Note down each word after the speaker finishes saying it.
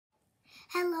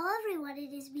Hello everyone,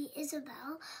 it is me,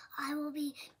 Isabel. I will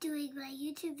be doing my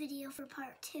YouTube video for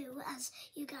part 2, as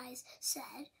I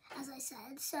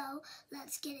said. So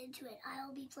let's get into it. I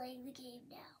will be playing the game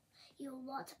now. You will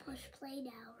want to push play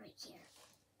now right here.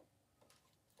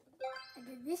 And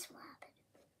then this will happen.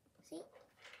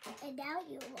 See? And now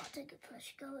you will want to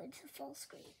go into full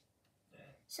screen.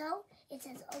 So it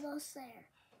says almost there.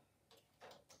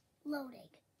 Loading.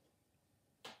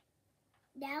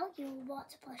 Now you will want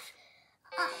to push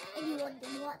up, and you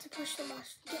want to push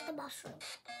get the mushroom.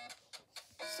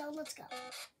 So let's go.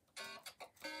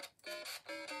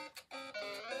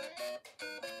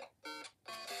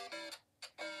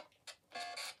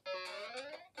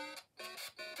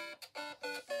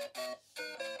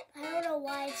 I don't know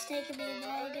why it's taking me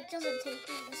long. It doesn't take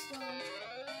me this long.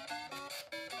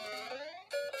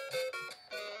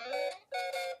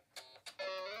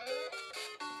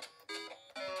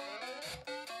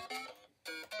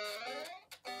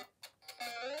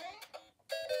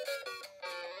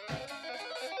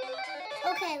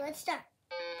 Okay, let's start.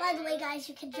 By the way, guys,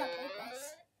 you can jump like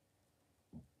this.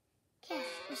 Okay,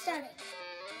 we're starting.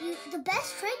 The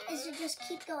best trick is to just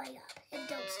keep going up and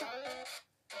don't stop.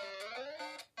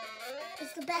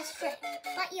 It's the best trick,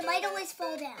 but you might always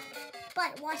fall down.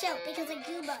 But watch out, because a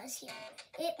Goomba is here.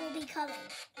 It will be coming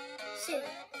soon.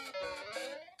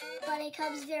 But it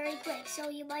comes very quick, so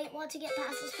you might want to get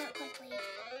past this part quickly.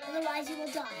 Otherwise, you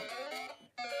will die.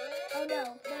 Oh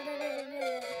no,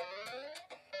 no.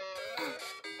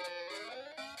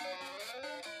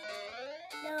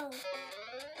 No.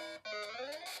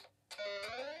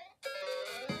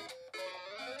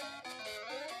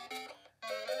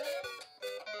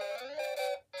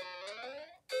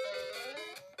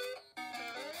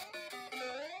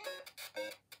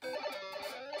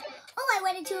 Oh, I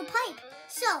went into a pipe.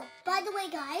 So, by the way,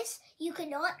 guys, you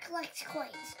cannot collect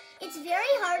coins. It's very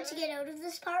hard to get out of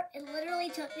this part. It literally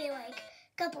took me like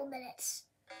a couple minutes,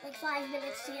 like 5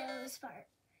 minutes to get out of this part.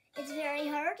 It's very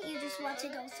hard. You just want to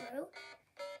go through.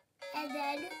 And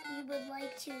then you would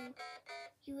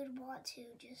want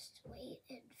to just wait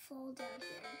and fall down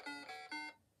here.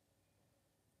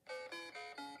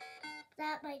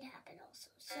 That might happen also.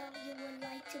 So you would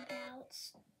like to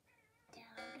bounce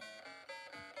down.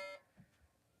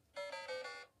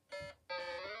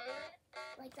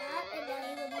 Like that, and now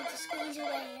you will need to squeeze your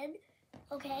way in.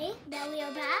 Okay, now we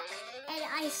are back, and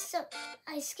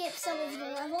I skipped some of the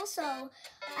level, so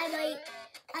I might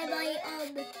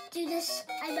do this.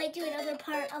 I might do another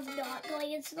part of not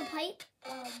going into the pipe.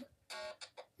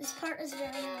 This part is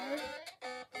very hard.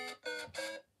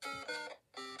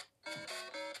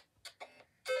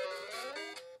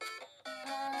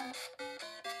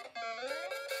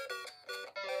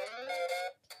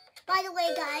 By the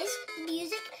way, guys, the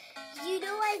music. Do you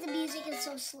know why the music is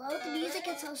so slow? The music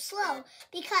is so slow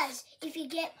because if you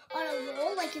get on a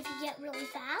roll, like if you get really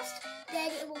fast,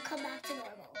 then it will come back to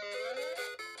normal.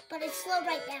 But it's slow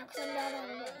right now because I'm not on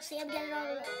a roll. See, I'm getting on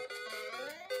a roll.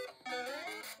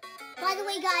 By the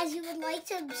way, guys, you would like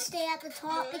to stay at the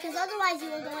top because otherwise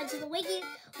you will go into the wiggly,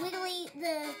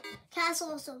 the castle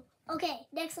also. Okay,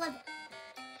 next level.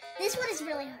 This one is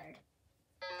really hard.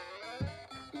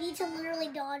 You need to literally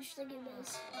dodge the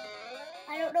Goombas.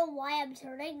 I don't know why I'm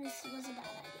turning. This was a bad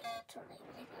idea, turning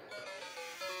like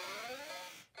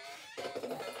that.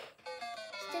 No.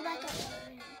 Stay back up.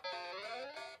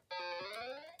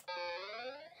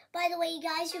 By the way, you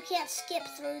guys, you can't skip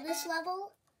through this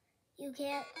level. You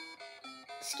can't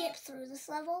skip through this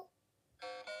level.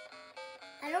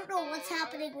 I don't know what's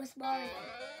happening with Mario.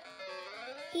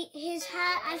 His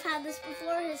hat, I've had this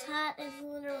before, his hat is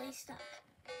literally stuck.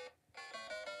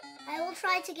 I will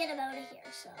try to get him out of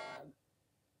here, so,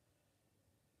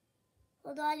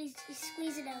 hold on, he's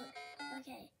squeezing out.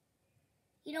 Okay.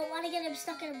 You don't want to get him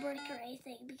stuck in a brick or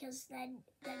anything because then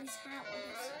his hat will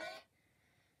get stuck.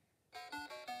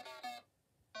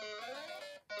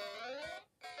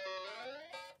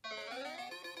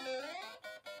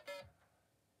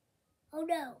 Oh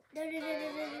no. No.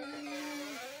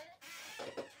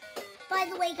 By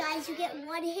the way, guys, you get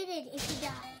one hidden if you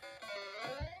die.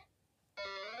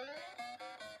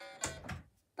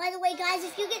 By the way, guys,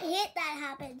 if you get hit, that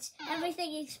happens.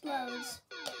 Everything explodes.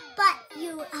 But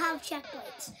you have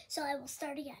checkpoints, so I will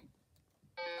start again.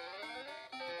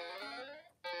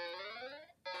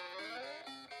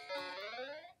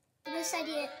 The best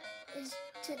idea is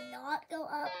to not go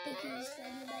up because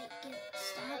then you might get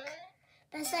stuck.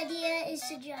 Best idea is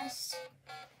to just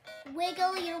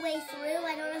wiggle your way through.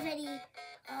 I don't have any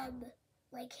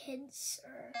like hints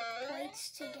or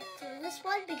points to get through this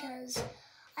one because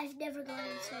I've never gone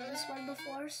into this one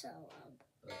before, so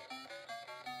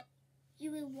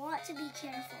you will want to be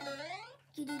careful.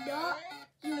 You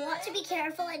want to be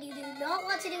careful, and you do not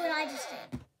want to do what I just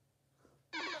did.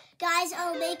 Guys,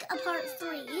 I'll make a part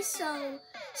 3, so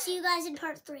see you guys in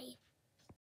part 3.